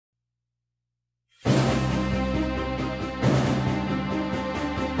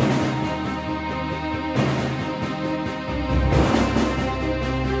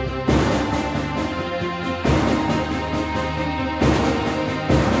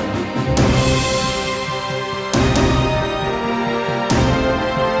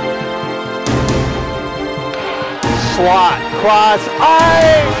slot, cross,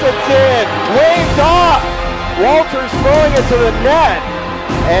 ice, it's in, waved off. Walters throwing it to the net,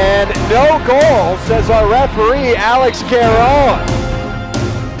 and no goal, says our referee, Alex Caron.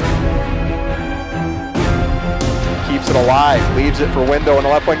 Keeps it alive, leaves it for Window in the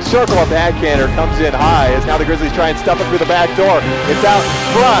left wing circle. A backhander comes in high as now the Grizzlies try and stuff it through the back door. It's out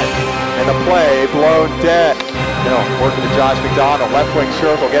front, and the play blown dead. No, working to Josh McDonald, left wing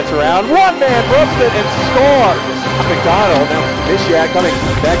circle, gets around, one man rips it and scores. McDonald, now Mishiak coming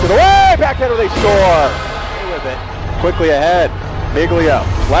back to the way, backhander, they score. With it, quickly ahead, Miglio,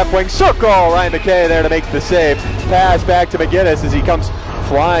 left wing circle, Ryan McKay there to make the save. Pass back to McGinnis as he comes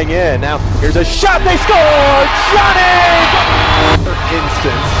flying in. Now here's a shot, they score! Johnny!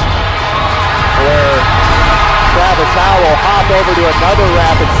 Instance where Travis Howell will hop over to another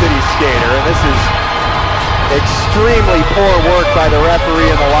Rapid City skater, and this is extremely poor work by the referee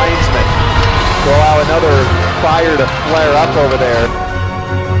and the linesman to allow another fire to flare up over there.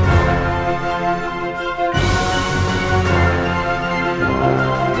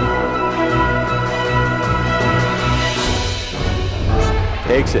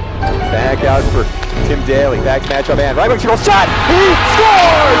 Takes it back out for Tim Daly. Back matchup and right wing circle shot. He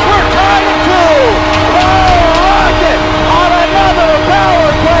scores. We're tied at 2. Oh, Rocket on another power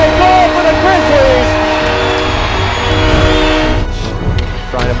play goal for the Grizzlies.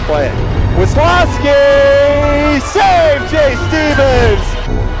 Trying to play it. Wisłowski save. Jay Stevens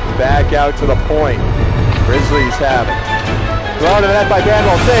back out to the point. Grizzlies have it. Thrown to the net by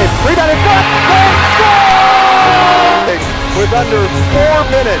Banwell. Save. Rebound in front. Great score! With under 4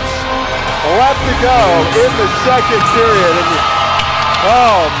 minutes left to go in the second period. And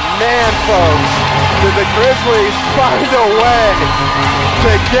oh man, folks, did the Grizzlies find a way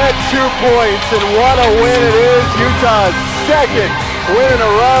to get 2 points, and what a win it is. Utah's second win in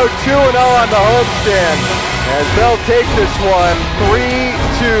a row, 2-0 on the homestand, as they'll take this one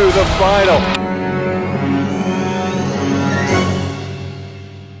 3-2 the final.